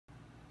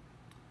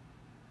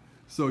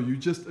So you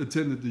just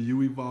attended the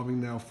You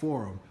Evolving Now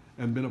Forum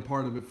and been a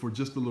part of it for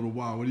just a little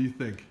while. What do you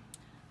think?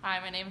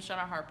 Hi, my name is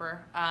Jenna Harper.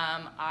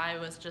 I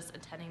was just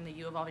attending the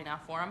You Evolving Now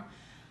Forum.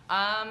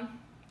 I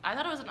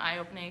thought it was an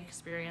eye-opening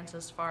experience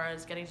as far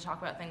as getting to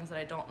talk about things that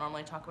I don't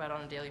normally talk about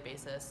on a daily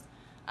basis.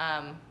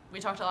 We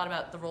talked a lot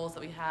about the roles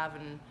that we have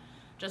and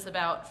just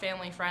about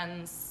family,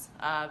 friends,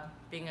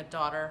 being a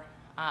daughter,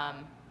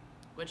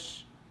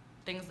 which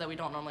things that we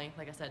don't normally,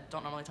 like I said,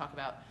 don't normally talk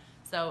about.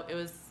 So it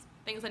was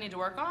things I need to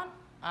work on,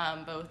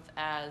 both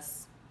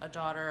as a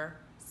daughter,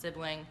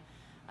 sibling.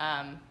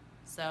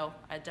 So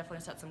I definitely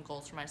set some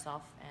goals for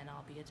myself, and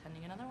I'll be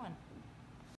attending another one.